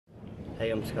Hey,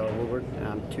 I'm Scott Woodward.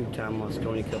 I'm two-time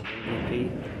Moscone Cup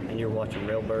MVP, and you're watching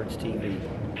Railbirds TV.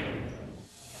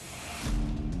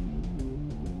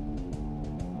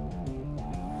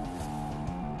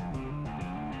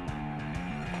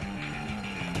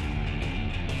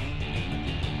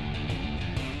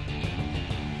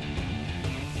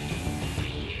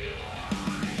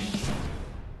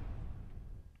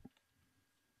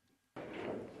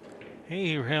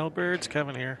 Hey, Railbirds,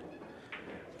 Kevin here.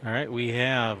 All right, we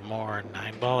have more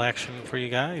 9-ball action for you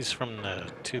guys from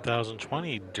the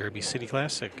 2020 Derby City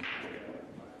Classic.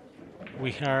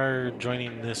 We are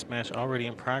joining this match already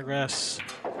in progress.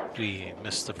 We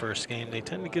missed the first game. They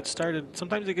tend to get started.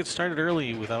 Sometimes they get started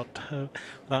early without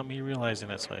me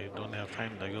realizing it, so I don't have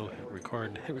time to go hit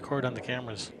record on the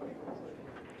cameras.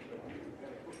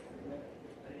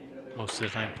 Most of the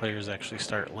time, players actually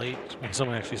start late. When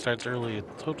someone actually starts early,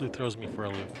 it totally throws me for a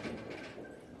loop.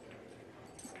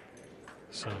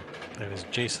 So that is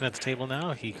Jason at the table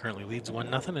now. He currently leads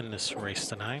 1-0 in this race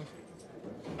to 9. I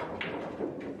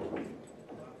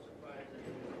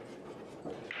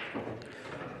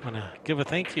want to give a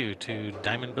thank you to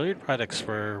Diamond Billiard Products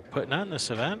for putting on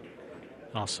this event.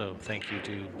 Also, thank you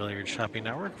to Billiard Shopping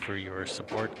Network for your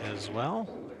support as well.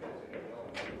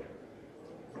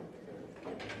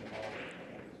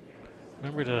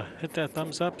 Remember to hit that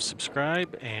thumbs up,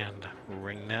 subscribe, and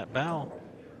ring that bell.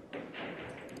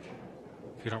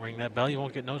 If you don't ring that bell, you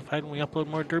won't get notified when we upload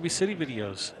more Derby City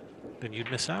videos. Then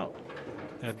you'd miss out.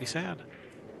 That'd be sad.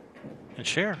 And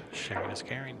share. Sharing is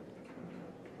caring.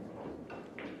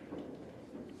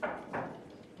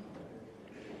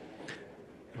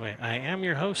 Anyway, I am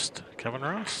your host, Kevin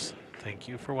Ross. Thank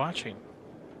you for watching.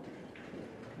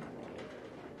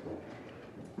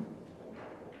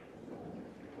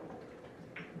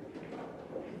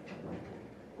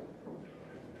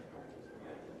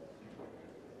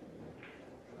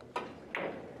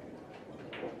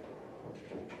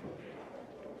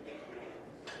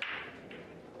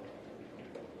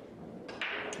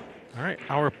 All right,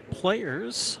 our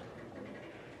players,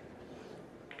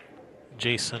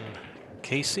 Jason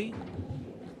Casey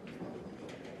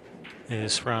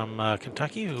is from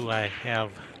Kentucky, who I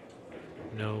have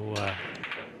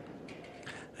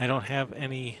I don't have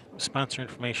any sponsor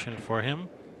information for him,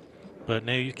 but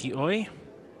Naoyuki Oi,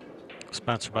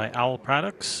 sponsored by Owl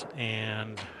Products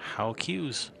and How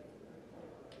Cues.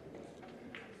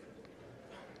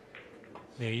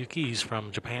 Naoyuki is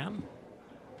from Japan.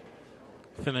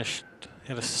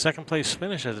 Had a second place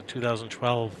finish at the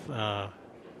 2012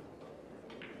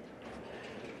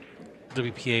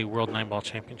 WPA World 9-Ball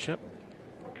Championship.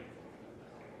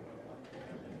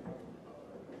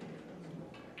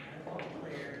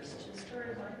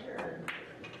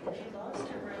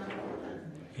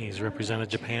 He's represented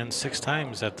Japan 6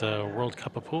 times at the World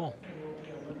Cup of Pool.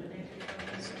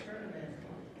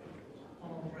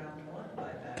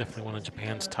 Definitely one of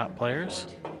Japan's top players.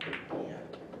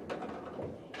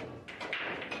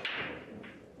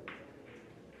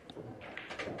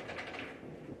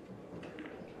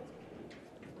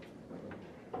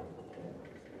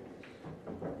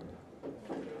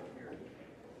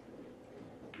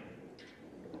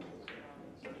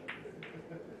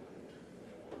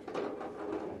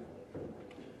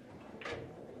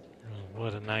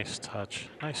 What a nice touch,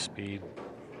 nice speed.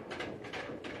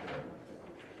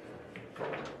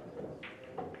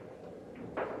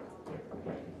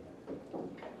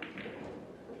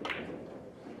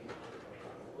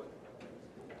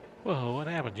 Whoa, what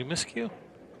happened? You miscue?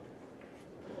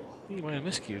 You might have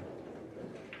miscued.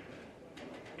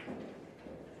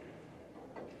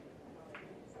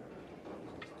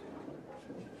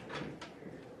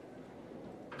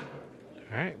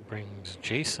 All right, brings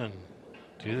Jason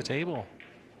to the table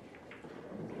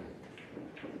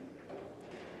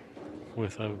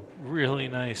with a really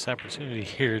nice opportunity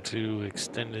here to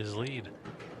extend his lead.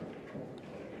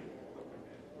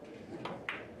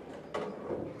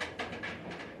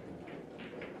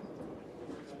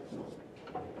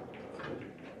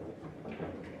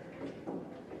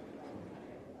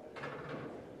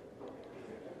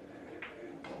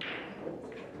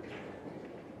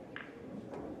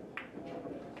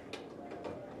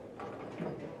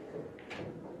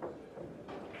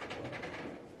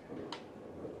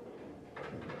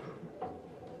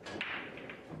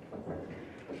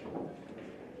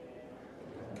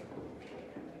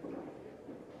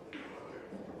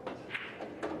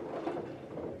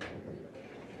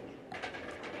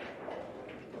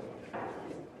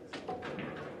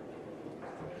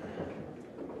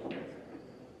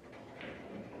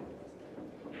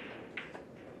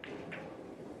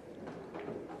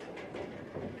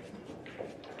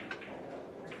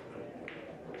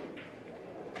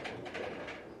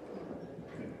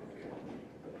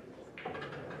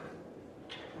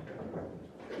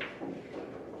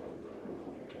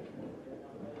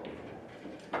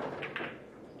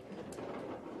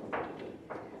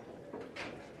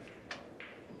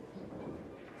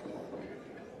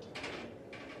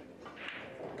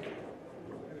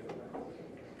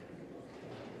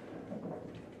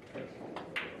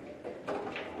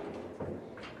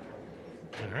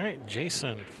 right,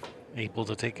 Jason able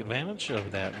to take advantage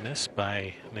of that miss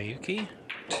by Naoyuki.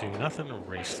 2-0,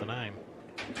 race to 9.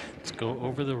 Let's go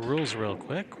over the rules real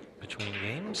quick between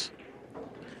games.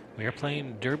 We are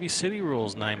playing Derby City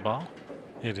rules 9-ball.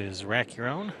 It is rack your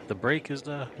own. The break is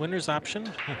the winner's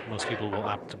option. Most people will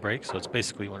opt to break, so it's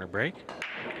basically winner break.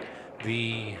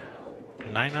 The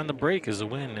 9 on the break is a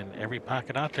win in every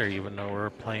pocket out there, even though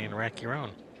we're playing rack your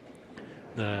own.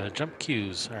 The jump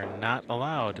cues are not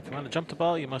allowed. If you want to jump the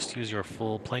ball, you must use your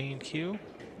full playing cue.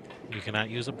 You cannot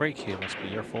use a break cue. It must be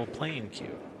your full playing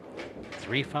cue.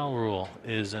 3 foul rule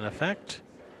is in effect.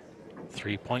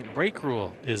 3-point break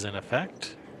rule is in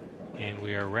effect. And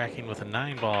we are racking with a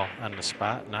 9-ball on the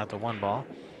spot, not the 1-ball.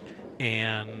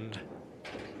 And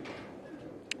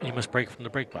you must break from the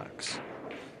break box.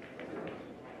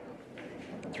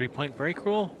 3-point break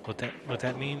rule, what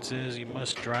that means is you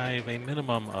must drive a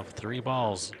minimum of 3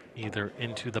 balls either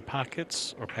into the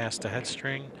pockets or past the head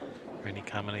string or any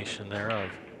combination thereof.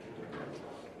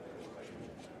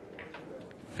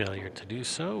 Failure to do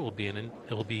so will be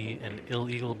an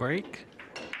illegal break.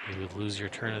 You would lose your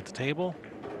turn at the table.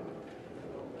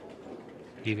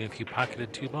 Even if you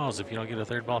pocketed 2 balls, if you don't get a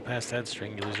 3rd ball past the head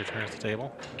string, you lose your turn at the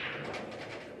table.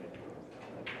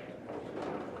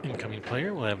 Incoming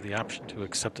player will have the option to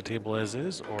accept the table as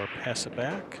is or pass it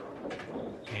back.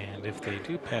 And if they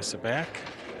do pass it back,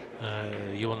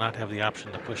 you will not have the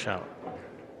option to push out.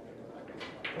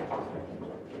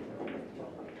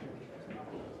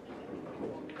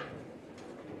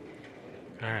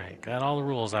 All right, got all the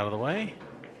rules out of the way.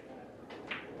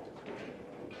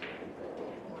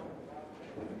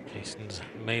 Jason's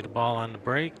made a ball on the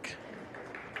break.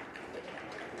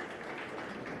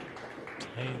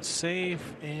 Playing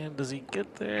safe, and does he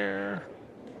get there?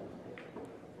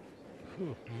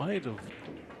 Ooh, might have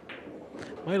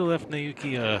left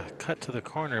Naoyuki a cut to the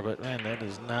corner, but man, that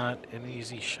is not an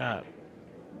easy shot.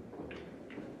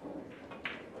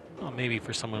 Well, maybe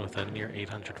for someone with a near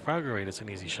 800 Frogger rate, it's an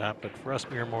easy shot, but for us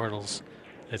mere mortals,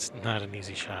 it's not an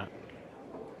easy shot.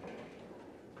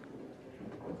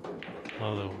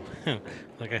 Although,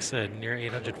 like I said, near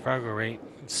 800 Frogger rate,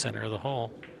 center of the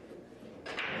hole.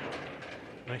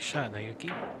 Nice shot,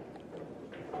 Naoyuki.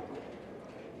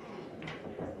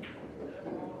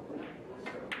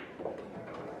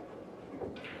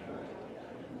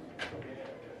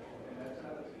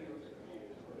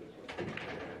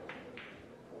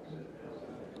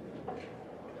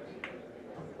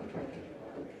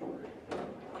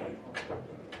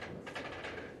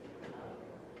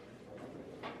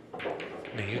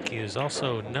 Naoyuki is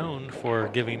also known for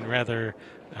giving rather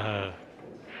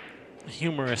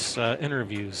humorous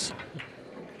interviews.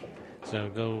 So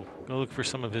go look for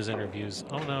some of his interviews.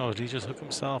 Oh no, did he just hook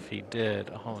himself? He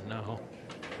did. Oh no.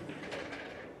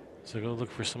 So go look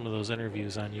for some of those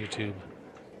interviews on YouTube.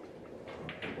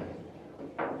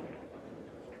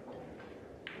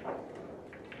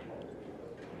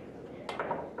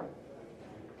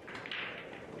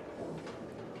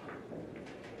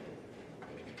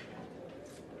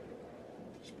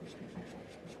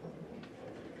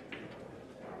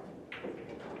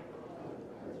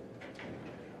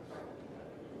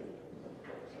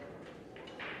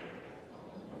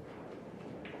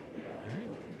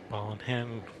 Ball in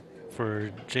hand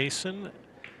for Jason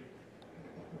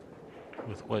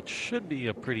with what should be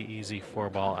a pretty easy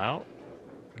 4-ball out.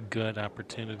 Good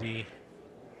opportunity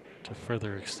to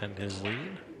further extend his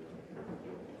lead.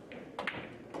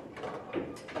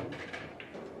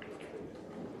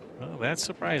 Well, that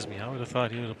surprised me. I would have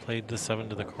thought he would have played the 7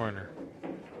 to the corner.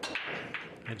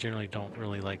 I generally don't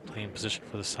really like playing position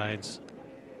for the sides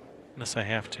unless I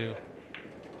have to.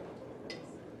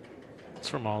 It's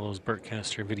from all those Burt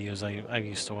Canister videos I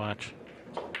used to watch.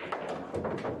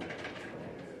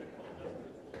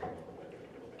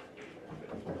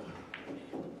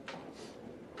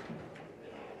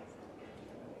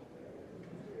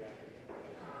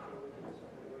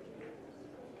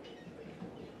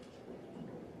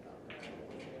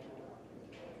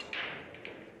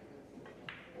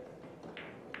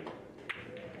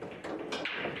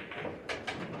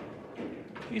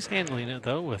 He's handling it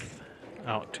though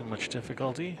without too much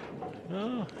difficulty.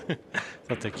 Oh,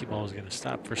 thought that cue ball was going to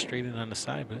stop for straight in on the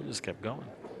side, but it just kept going.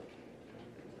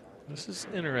 This is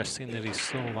interesting that he's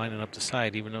still lining up the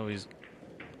side, even though he's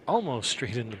almost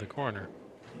straight into the corner.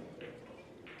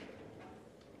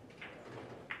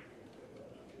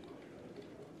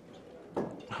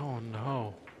 Oh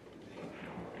no.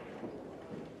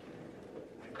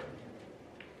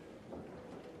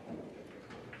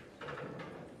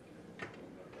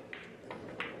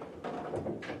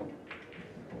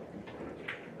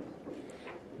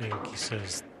 Naoyuki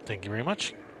says, thank you very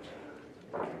much.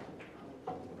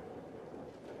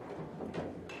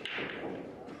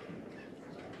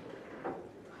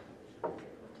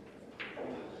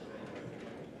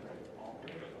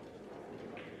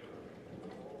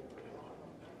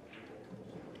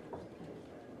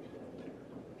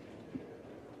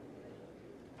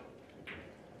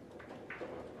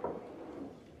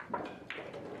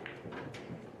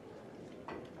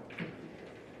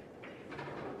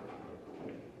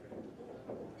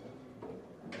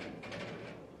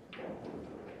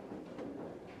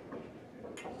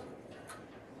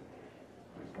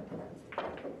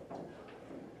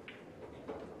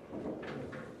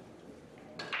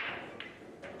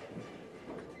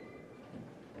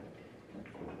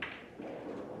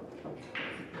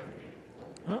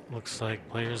 Well, looks like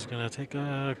players gonna take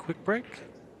a quick break.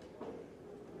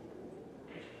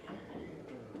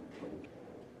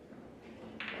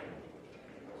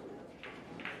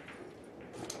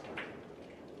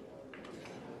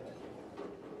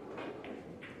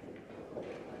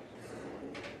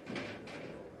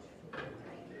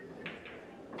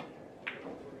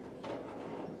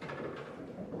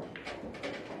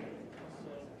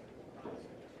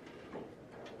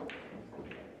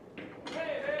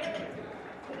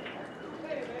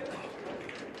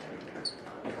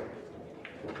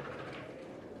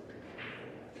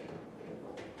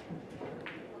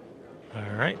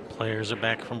 All right, players are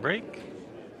back from break.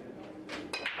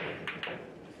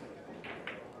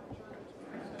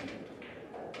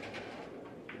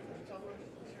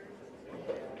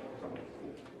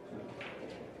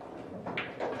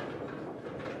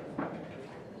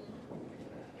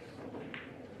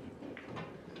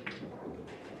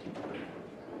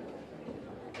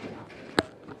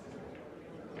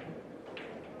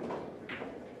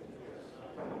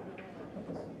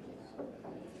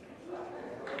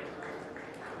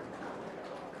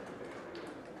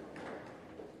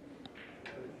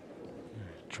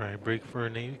 Try a break for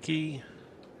Naoyuki.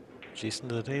 Jason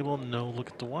to the table. No look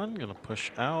at the one. Gonna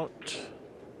push out.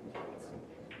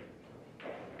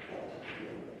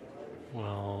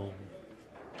 Well,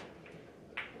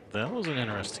 that was an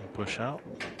interesting push out.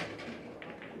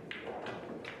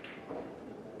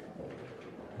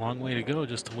 Long way to go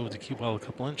just to move the cue ball a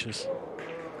couple inches.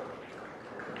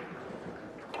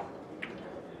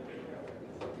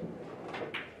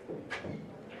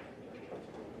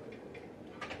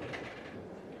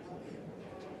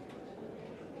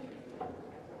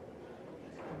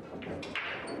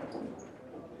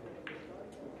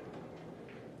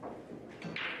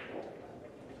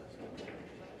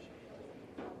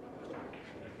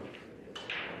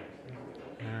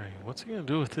 All right, what's he gonna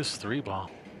do with this 3-ball?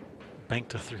 Bank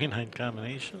to 3-9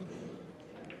 combination.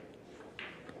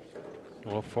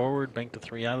 Roll forward, bank to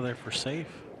 3 out of there for safe.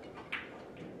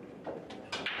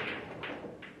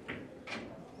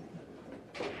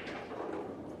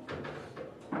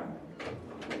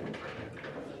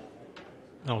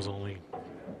 I was only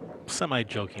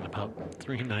semi-joking about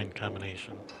 3-9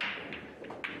 combination.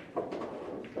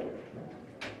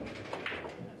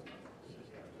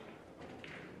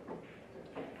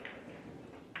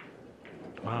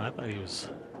 Wow, I thought he was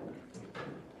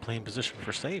playing position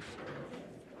for safe.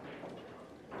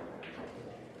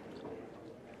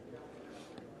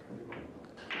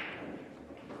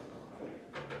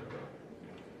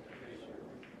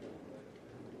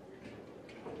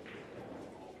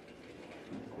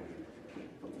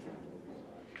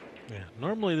 Yeah,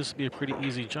 normally this would be a pretty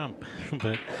easy jump,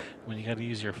 but when you got to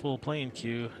use your full playing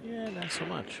cue, yeah, not so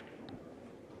much.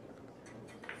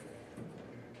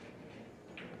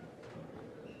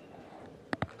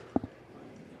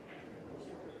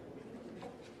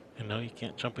 And no, you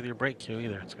can't jump with your break cue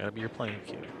either. It's got to be your playing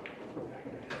cue.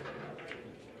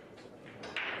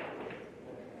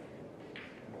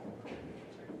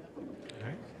 All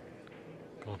right,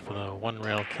 going for the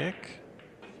 1-rail kick.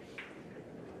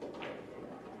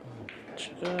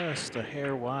 Just a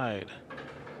hair wide.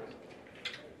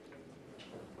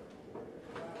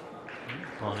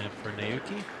 Ball in for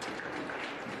Naoyuki.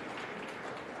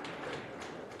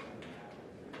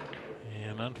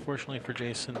 And unfortunately for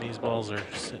Jason, these balls are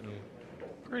sitting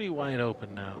pretty wide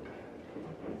open now.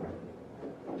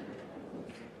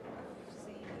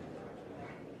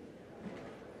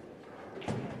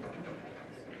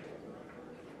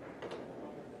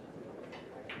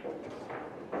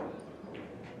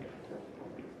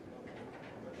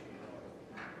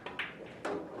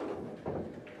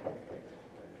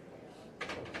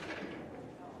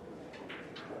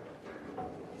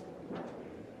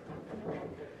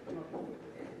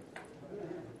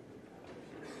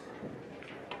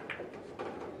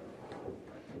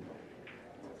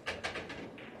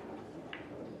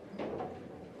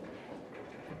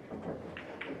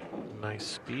 Nice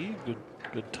speed,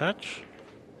 good touch.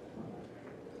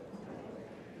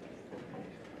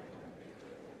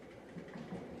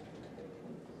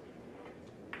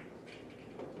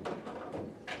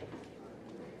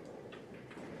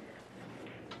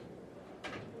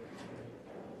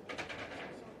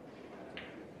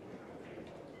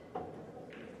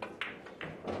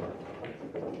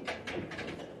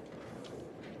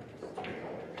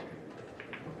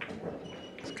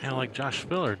 Kind of like Josh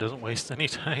Spiller, doesn't waste any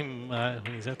time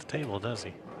when he's at the table, does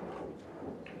he?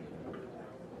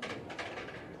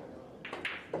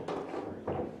 All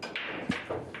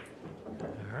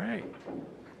right,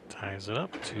 ties it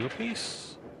up, 2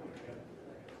 apiece.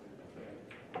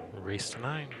 Race to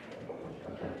 9.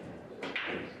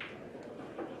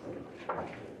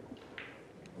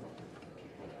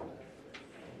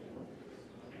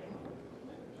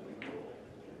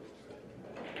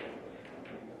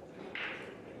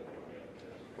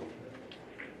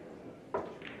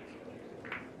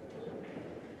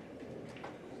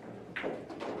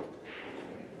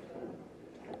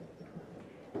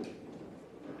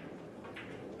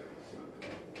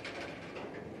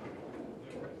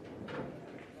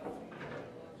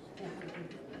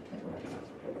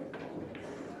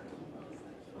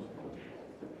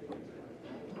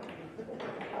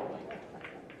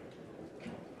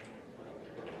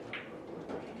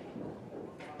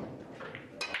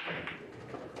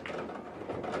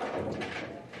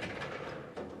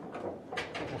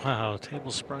 Wow,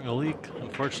 table sprung a leak.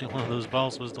 Unfortunately, one of those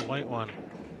balls was the white one.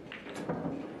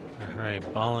 All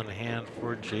right, ball in hand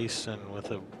for Jason with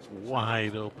a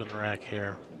wide open rack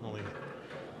here. Only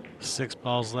 6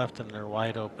 balls left and they're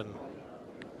wide open.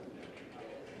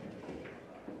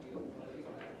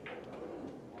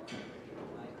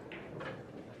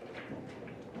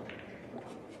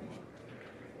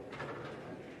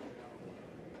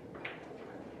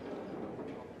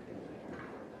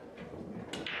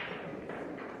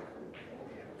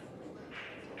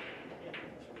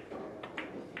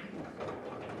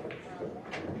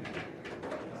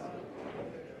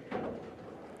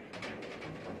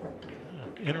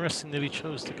 Interesting that he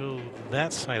chose to go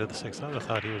that side of the 6. I would have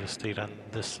thought he would have stayed on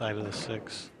this side of the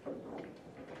 6.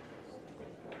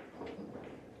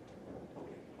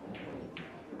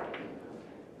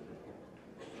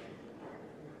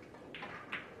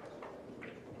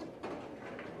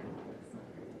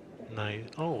 Nice.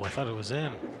 Oh, I thought it was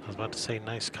in. I was about to say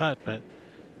nice cut, but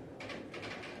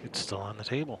it's still on the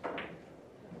table.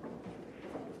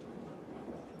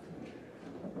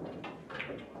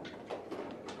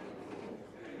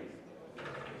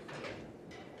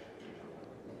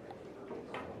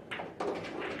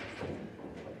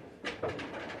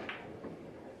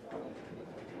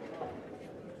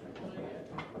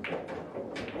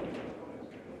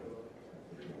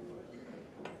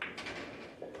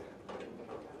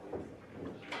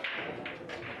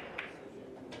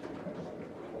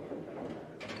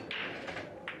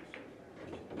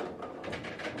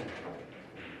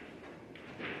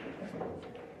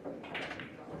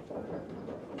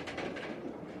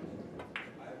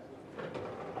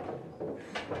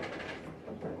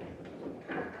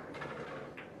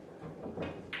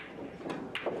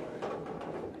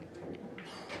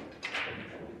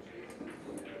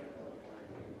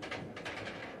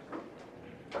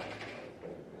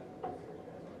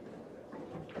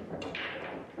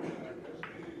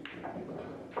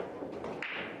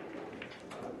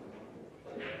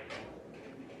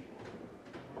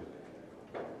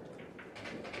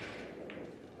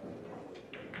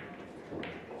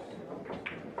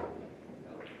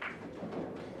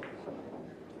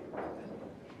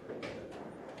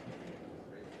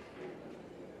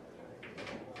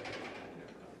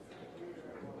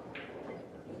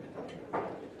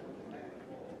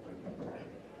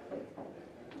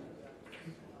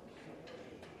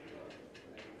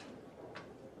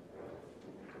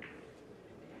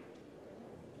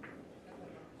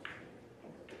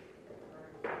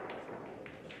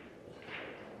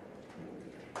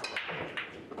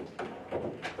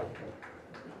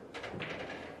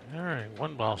 All right,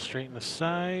 1 ball straight in the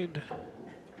side.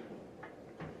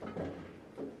 All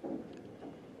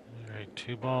right,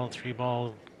 2 ball, 3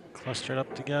 ball clustered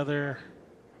up together.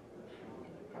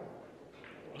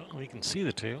 Well, we can see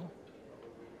the 2.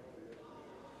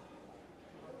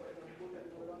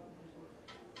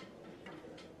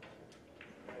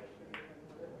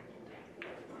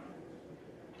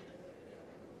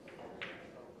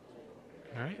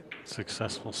 All right,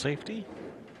 successful safety.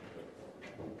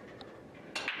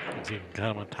 He's even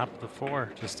got him on top of the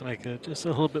 4 just to make it just a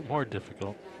little bit more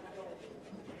difficult.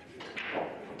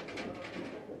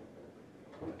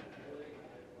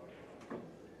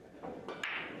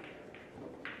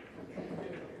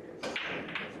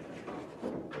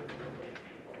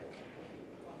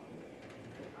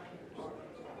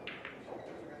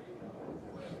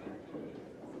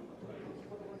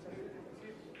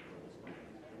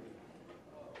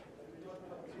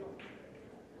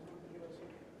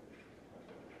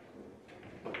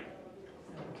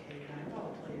 Okay,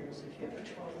 9-ball players, if you have a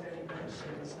 12:30 match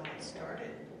that is not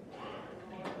started,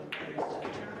 the players to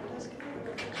return to this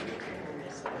category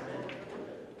assignment.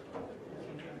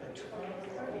 If you have a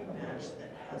 12:30 match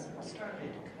that hasn't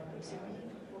started, come and see me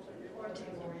for a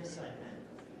table reassignment.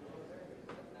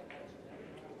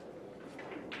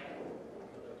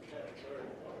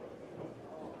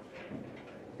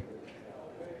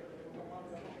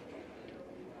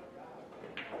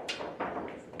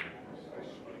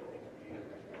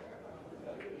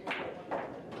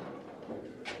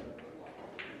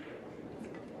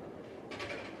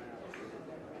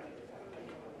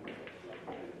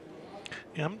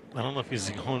 Yeah, I don't know if is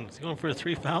he going for a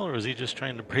 3 foul or is he just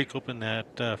trying to break open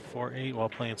that 4-8 while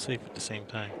playing safe at the same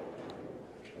time?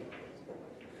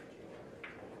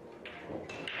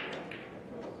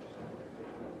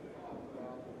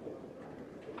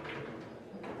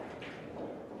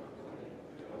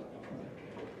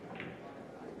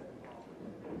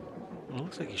 Well, it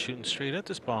looks like he's shooting straight at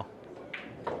this ball.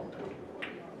 All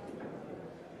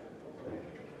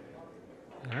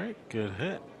right, good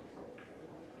hit.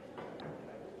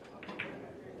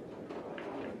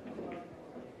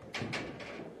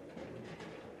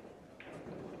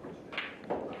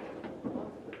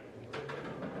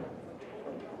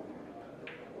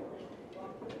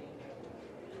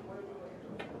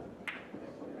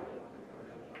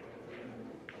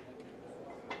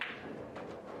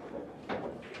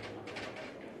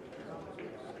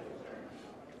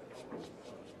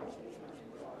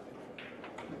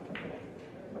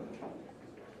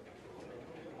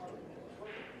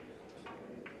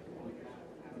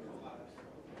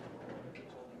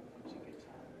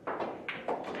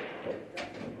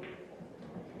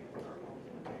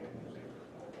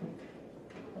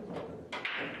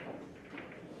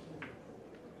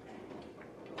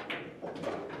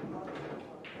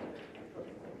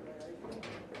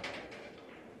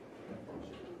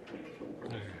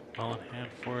 Ball in hand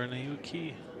for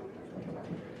Naoyuki.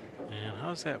 And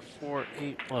how's that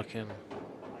 4-8 looking? Is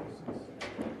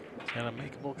that a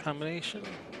makeable combination?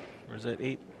 Or is that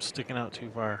 8 sticking out too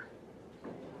far?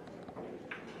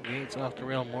 The 8's off the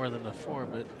rail more than the 4,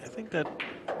 but I think that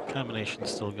combination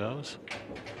still goes.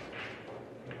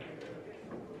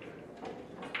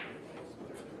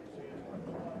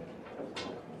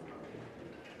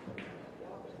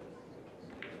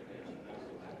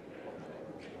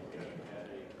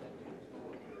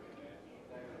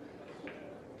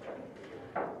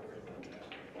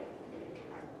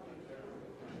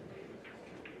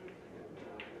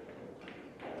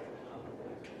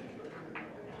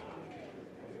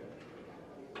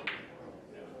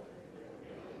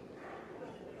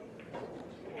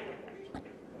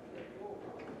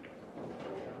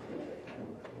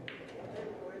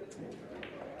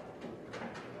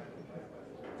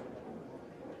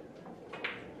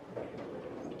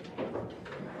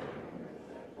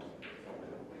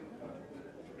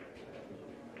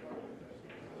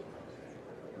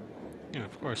 And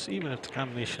of course, even if the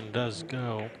combination does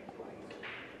go,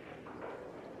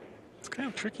 it's kind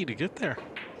of tricky to get there.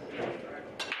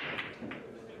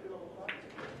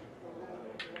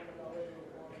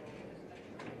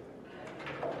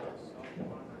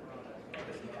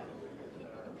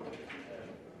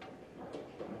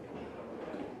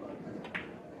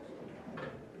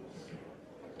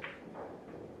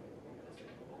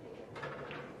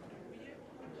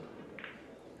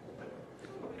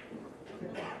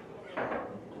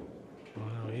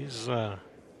 Wow,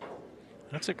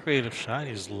 that's a creative shot.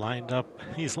 He's lined up.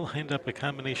 He's lined up a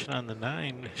combination on the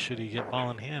 9. Should he get ball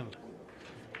in hand?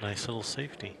 Nice little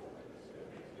safety.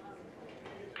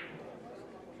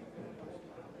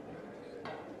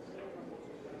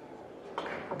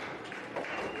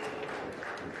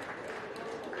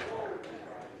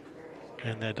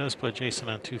 And that does put Jason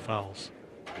on 2 fouls.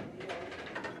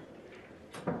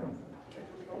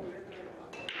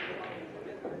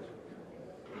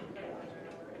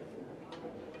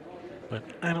 But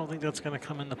I don't think that's going to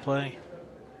come into play.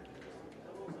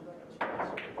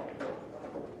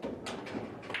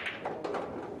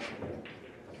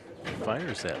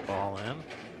 Fires that ball in.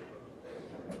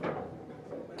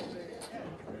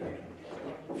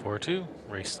 4-2,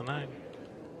 race to 9.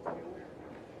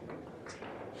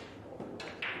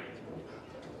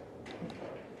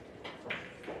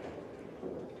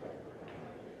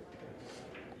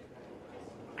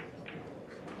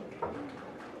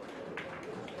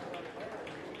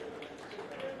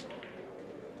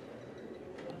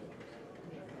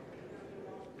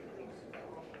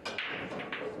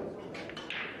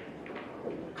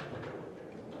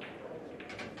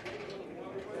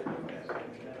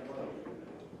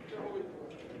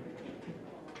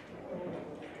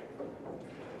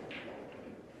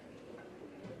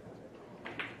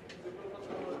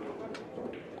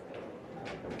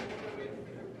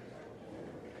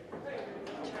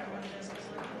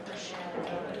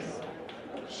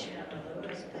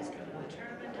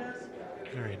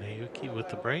 All right, Naoyuki with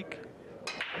the break.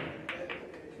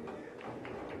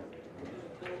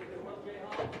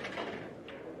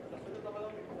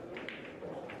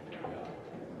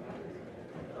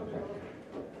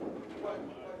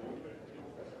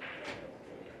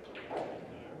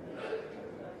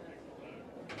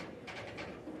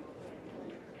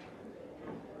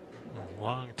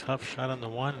 Long, tough shot on the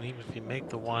 1, and even if you make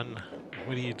the 1,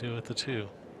 What do you do with the 2?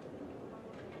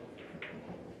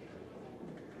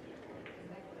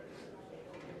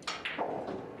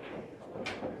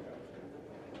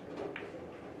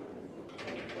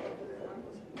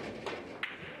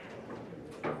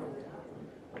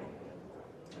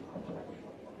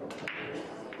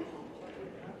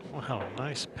 Wow,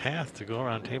 nice path to go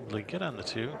around table to get on the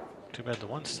 2. Too bad the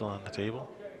 1's still on the table.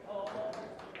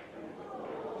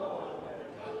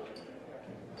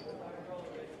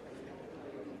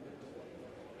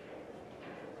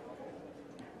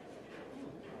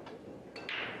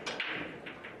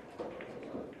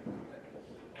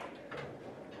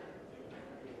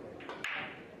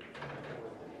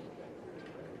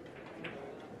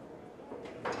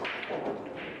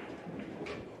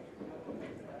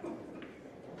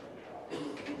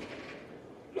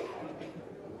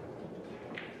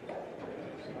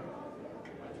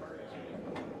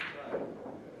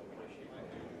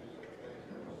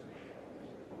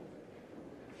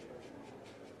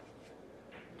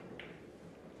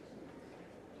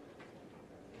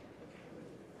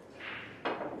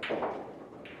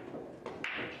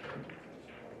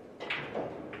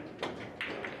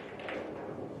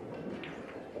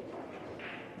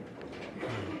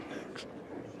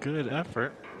 Good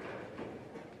effort.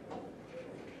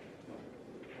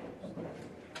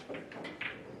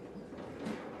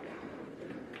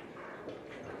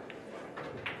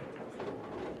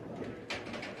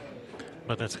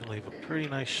 But that's going to leave a pretty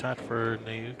nice shot for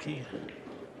Naoyuki.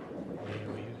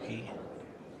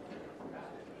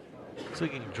 Looks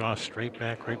like he can draw straight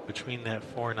back right between that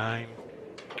 4-9.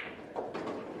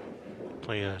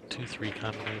 Play a 2-3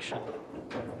 combination.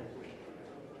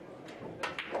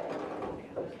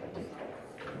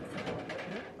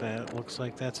 That looks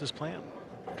like that's his plan.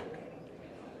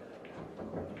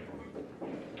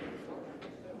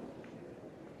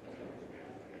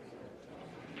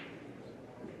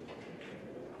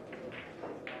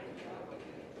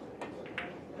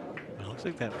 It looks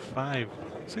like that 5.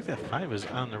 Looks like that 5 is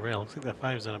on the rail. Looks like that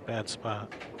 5 is in a bad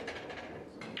spot.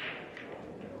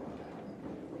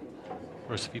 Of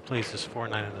course, if he plays this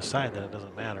 4-9 on the side, then it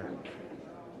doesn't matter.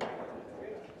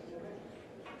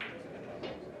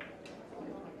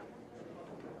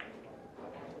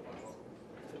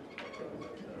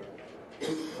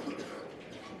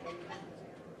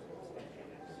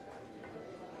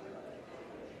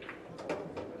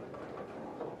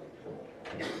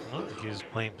 He's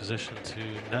playing position to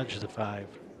nudge the 5.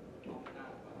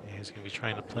 And he's going to be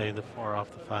trying to play the 4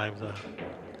 off the 5 to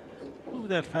move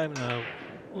that 5 in a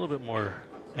little bit more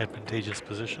advantageous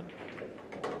position.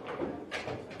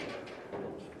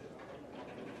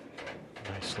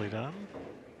 Nicely done.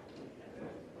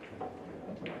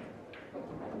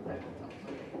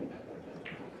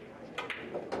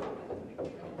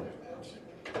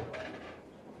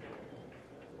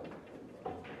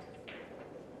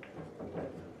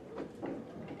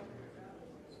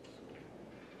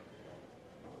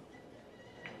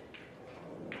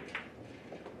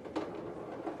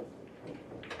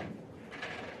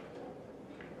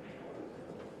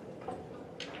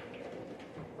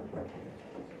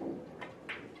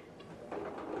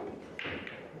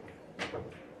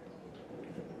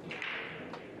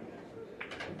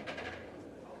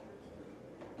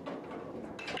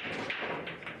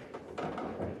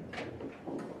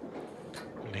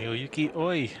 Naoyuki,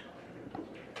 oi.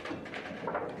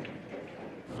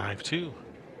 5-2.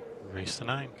 Race to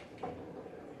 9.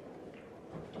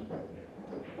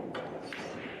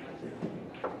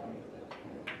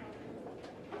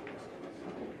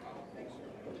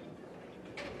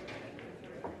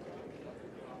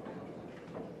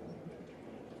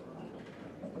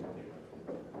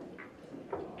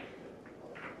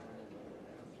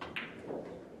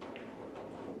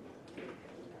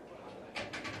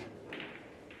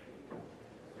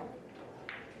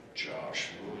 Josh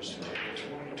Lewis to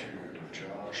 22.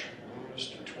 Josh Lewis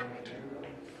to 22.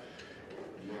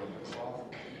 You're on the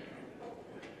clock.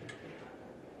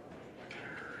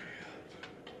 Hurry up.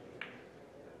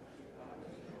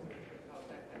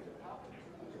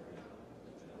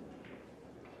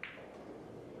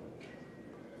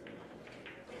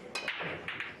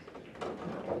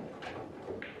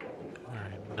 All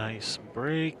right, nice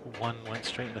break. 1 went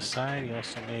straight in the side. He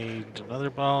also made another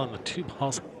ball, and the 2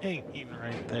 balls hanging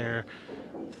right there.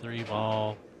 3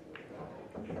 ball.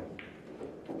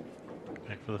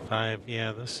 Back for the 5.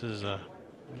 Yeah, this is a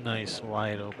nice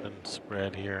wide open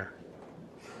spread here.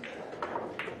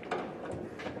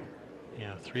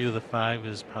 Yeah, 3 of the 5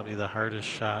 is probably the hardest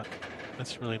shot.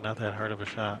 That's really not that hard of a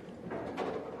shot.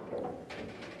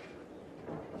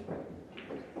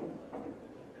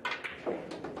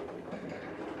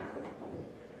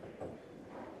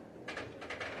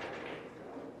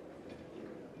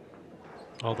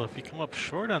 Although if you come up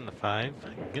short on the 5,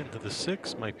 getting to the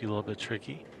 6 might be a little bit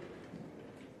tricky.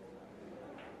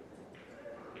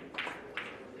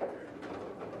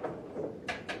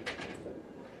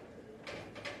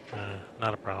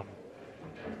 Not a problem.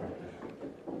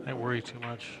 I worry too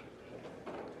much.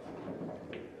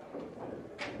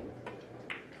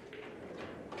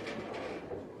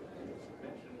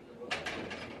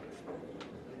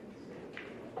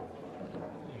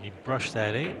 He brushed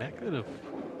that 8. That could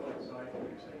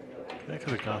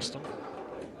have cost him.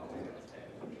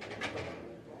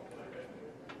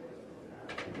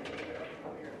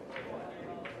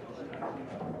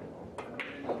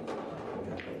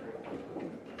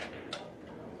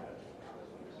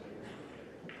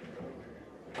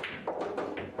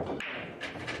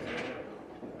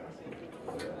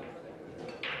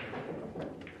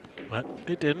 But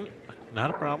it didn't. Not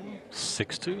a problem.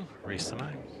 6-2. Race to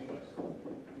 9.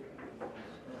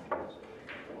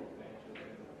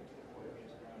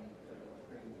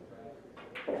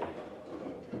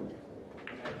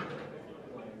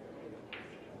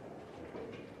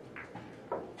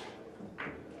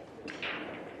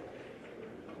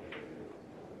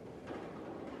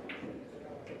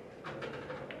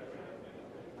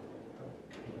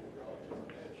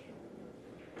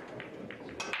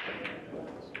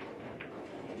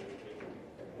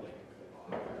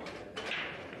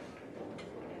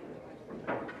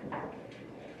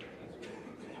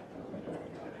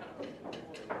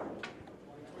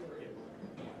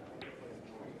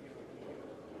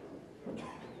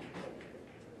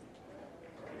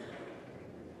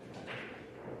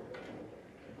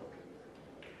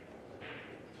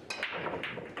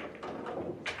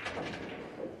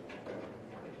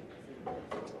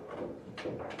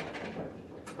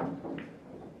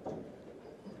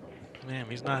 Man,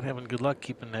 he's not having good luck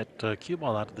keeping that cue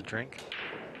ball out of the drink.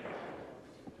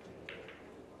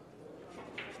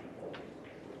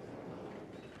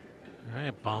 All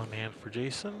right, ball in hand for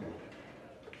Jason.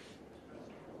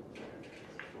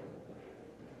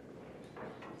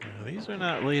 Now, these are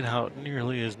not laid out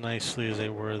nearly as nicely as they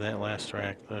were that last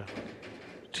track. The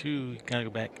 2, you gotta go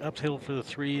back uphill for the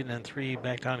 3, and then 3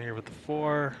 back down here with the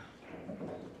 4.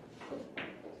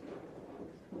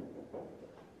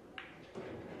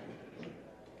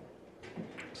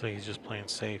 So he's just playing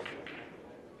safe.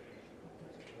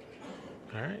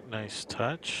 All right, nice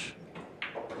touch.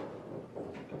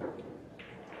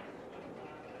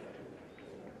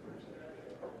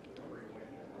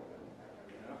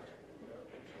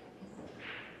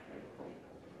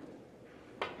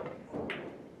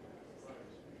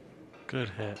 Good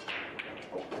hit.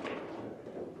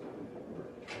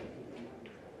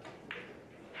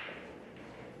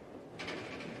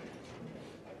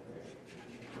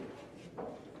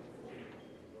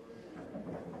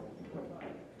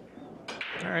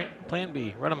 All right, plan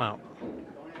B, run him out.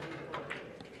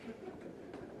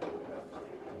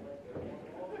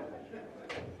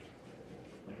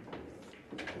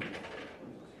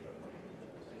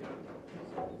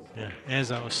 Yeah,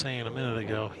 as I was saying a minute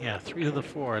ago, yeah, 3 to the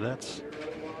 4, that's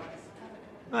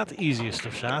not the easiest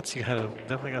of shots. You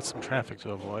definitely got some traffic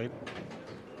to avoid.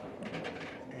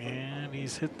 And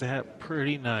he's hit that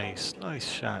pretty nice.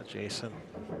 Nice shot, Jason.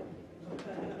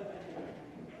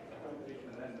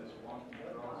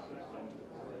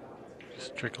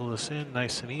 Just trickle this in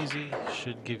nice and easy.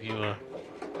 Should give you a...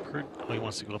 Oh, he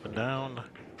wants to go up and down.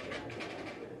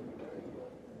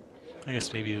 I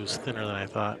guess maybe it was thinner than I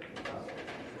thought.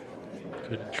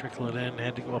 Couldn't trickle it in,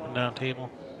 had to go up and down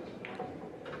table.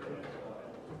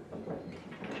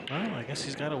 Well, I guess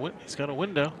he's got a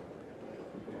window.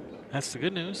 That's the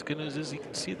good news. Good news is he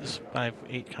can see this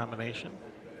 5-8 combination.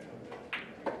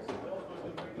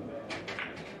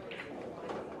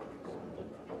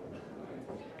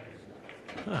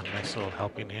 Nice little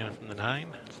helping hand from the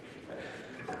 9.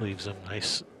 Leaves him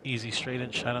nice, easy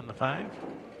straight-in shot on the 5.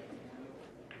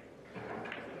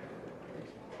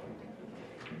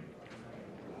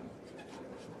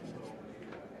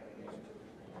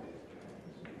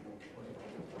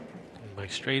 And by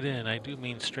straight in, I do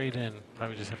mean straight in.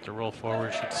 Probably just have to roll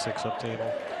forward, shoot the 6 up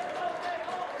table.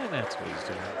 And that's what he's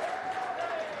doing.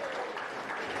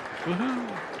 Woohoo!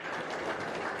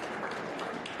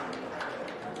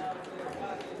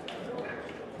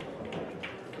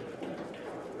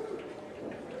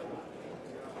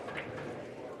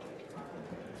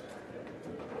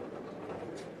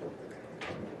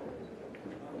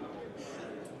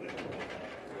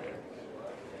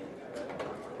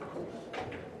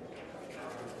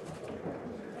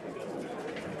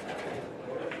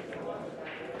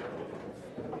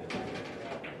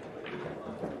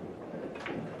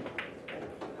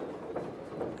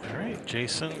 All right,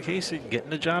 Jason Casey getting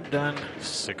the job done.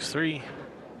 6-3.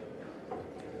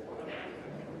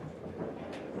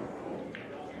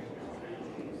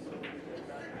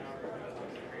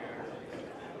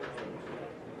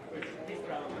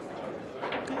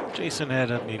 Jason had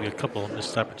maybe a couple of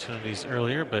missed opportunities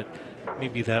earlier, but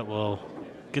maybe that will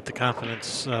get the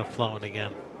confidence flowing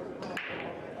again.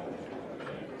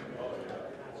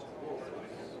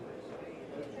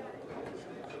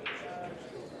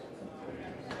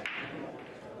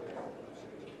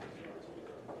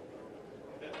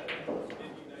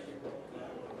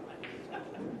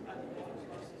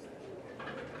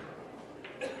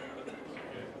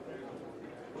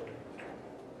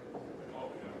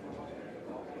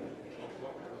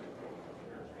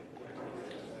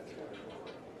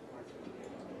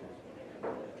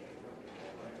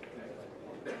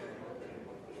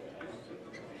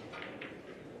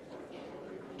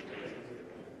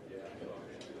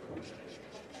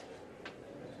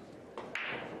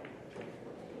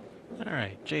 All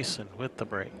right, Jason with the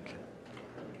break.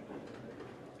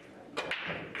 All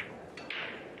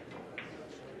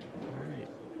right,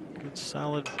 good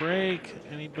solid break.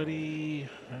 Anybody?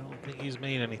 I don't think he's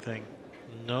made anything.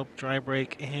 Nope, dry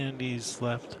break, and he's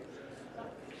left.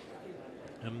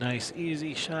 A nice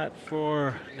easy shot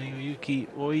for Naoyuki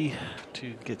Oi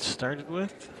to get started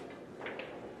with.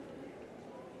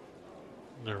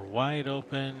 They're wide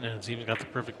open, and it's even got the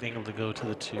perfect angle to go to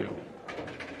the 2.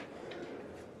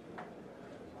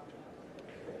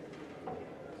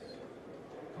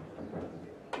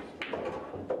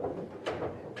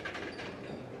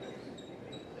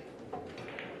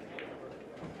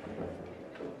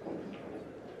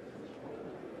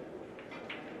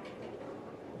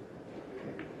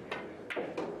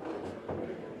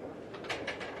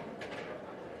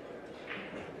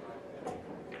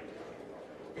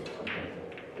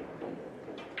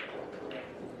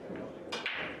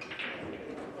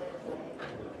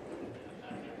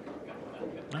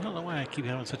 I don't know why I keep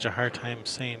having such a hard time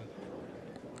saying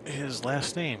his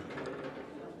last name.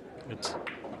 It's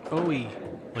Oi,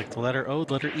 like the letter O,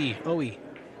 the letter E, Oi.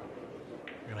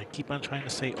 And I keep on trying to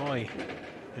say Oi.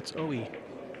 It's Oi.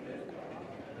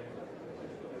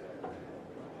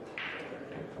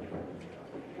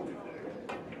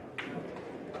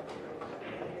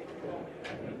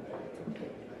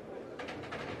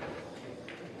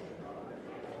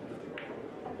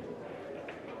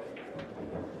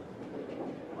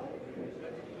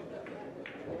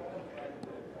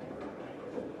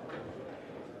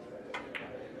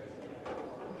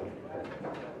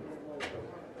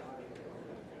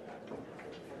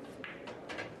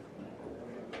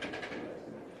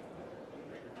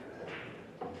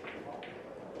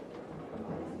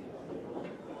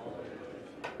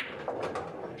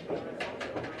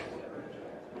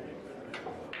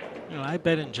 You know, I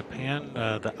bet in Japan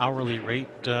the hourly rate,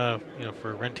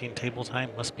 for renting table time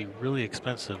must be really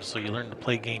expensive. So you learn to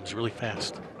play games really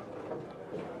fast.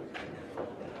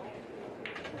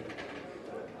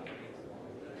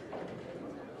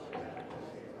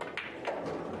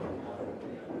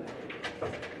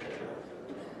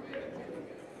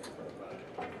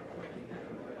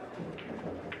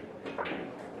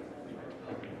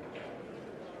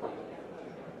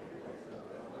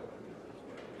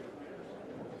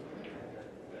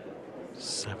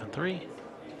 Three,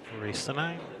 race to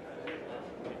 9.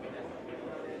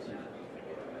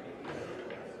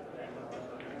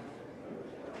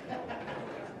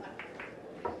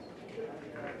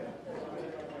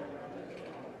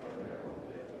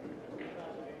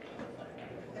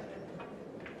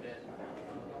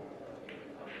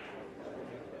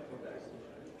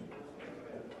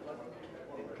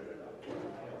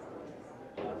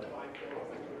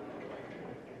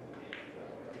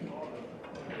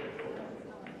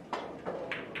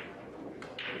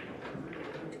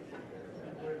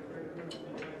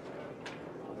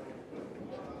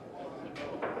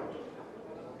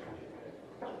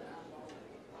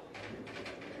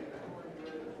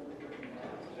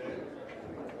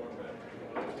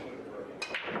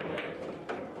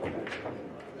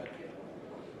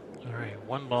 All right,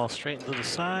 one ball straight into the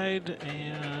side,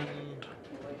 and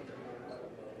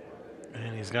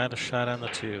he's got a shot on the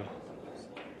 2.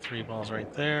 3 balls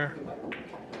right there.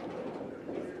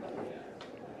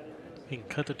 He can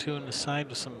cut the 2 in the side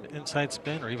with some inside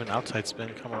spin or even outside spin,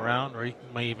 come around, or he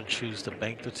might even choose to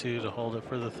bank the 2 to hold it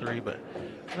for the 3, but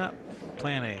not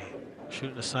plan A.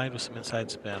 Shoot in the side with some inside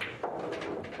spin.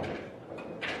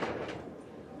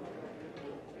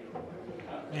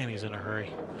 And he's in a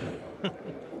hurry.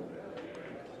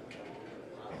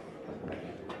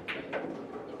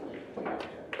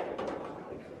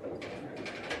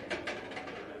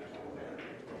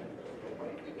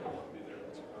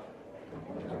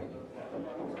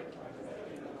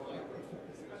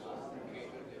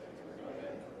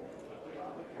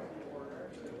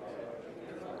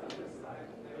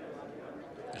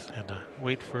 Just had to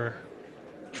wait for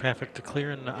traffic to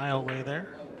clear in the aisleway there.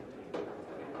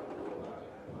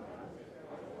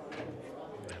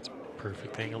 That's a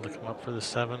perfect angle to come up for the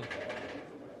 7.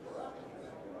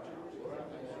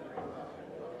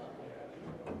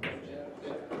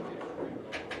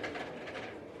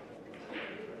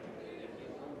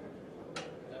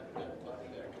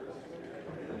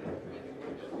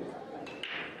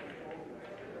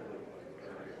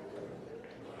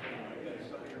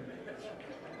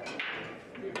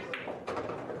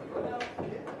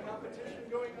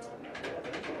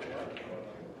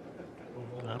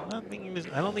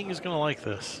 I don't think he's going to like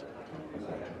this.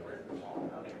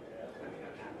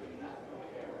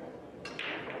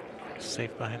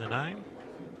 Safe behind the 9.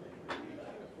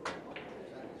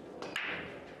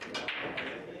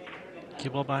 Cue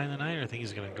ball behind the 9, or I think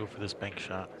he's going to go for this bank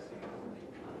shot.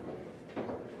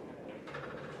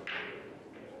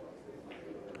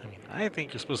 I mean, I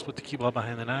think you're supposed to put the cue ball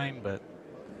behind the 9, but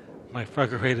my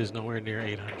frugger rate is nowhere near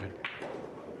 800.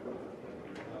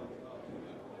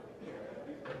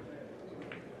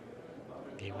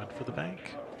 He went for the bank.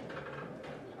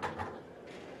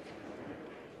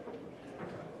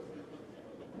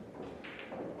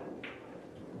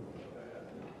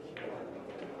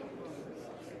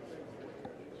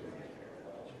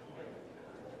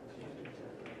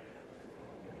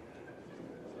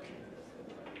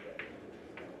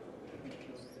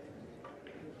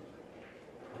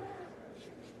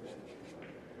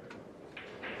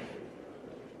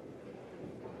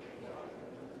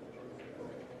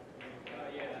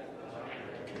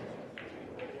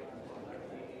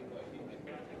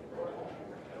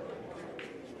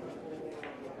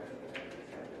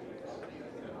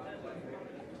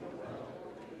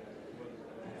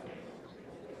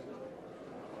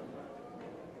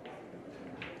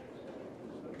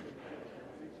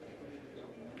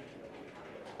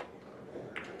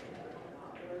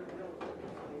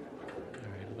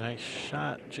 Nice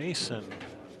shot, Jason.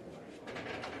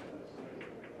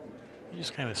 He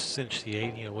just kind of cinched the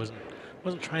 8. You know,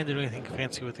 wasn't trying to do anything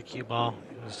fancy with the cue ball.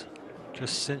 It was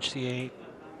just cinch the 8,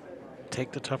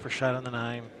 take the tougher shot on the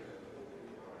 9.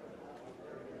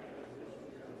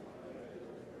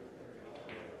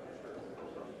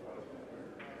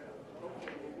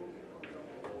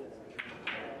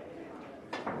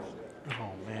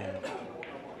 Oh man,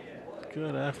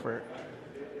 good effort.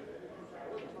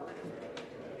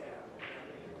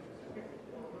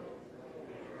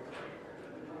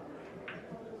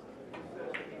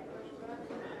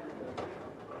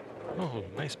 Oh,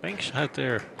 nice bank shot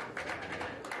there.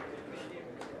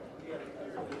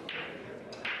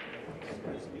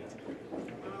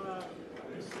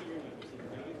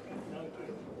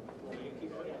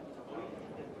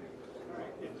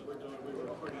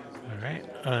 All right,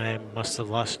 I must have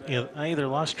lost, I either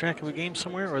lost track of a game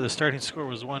somewhere or the starting score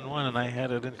was 1-1 and I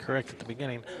had it incorrect at the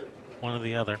beginning, one or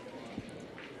the other.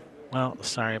 Well,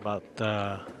 sorry about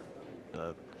the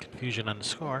confusion on the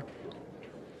score.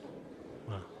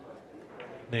 Well,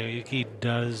 Naoyuki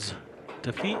does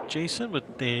defeat Jason,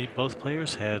 but both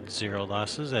players had 0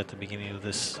 losses at the beginning of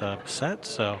this set,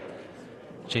 so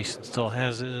Jason still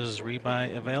has his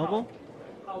rebuy available.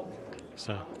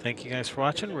 So thank you guys for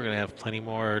watching. We're going to have plenty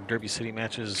more Derby City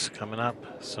matches coming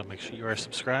up, so make sure you are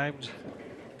subscribed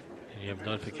and you have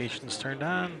notifications turned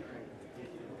on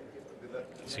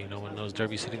so you know when those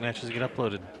Derby City matches get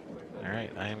uploaded. All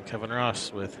right, I am Kevin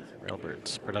Ross with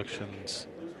Railbirds Productions.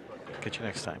 Catch you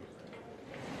next time.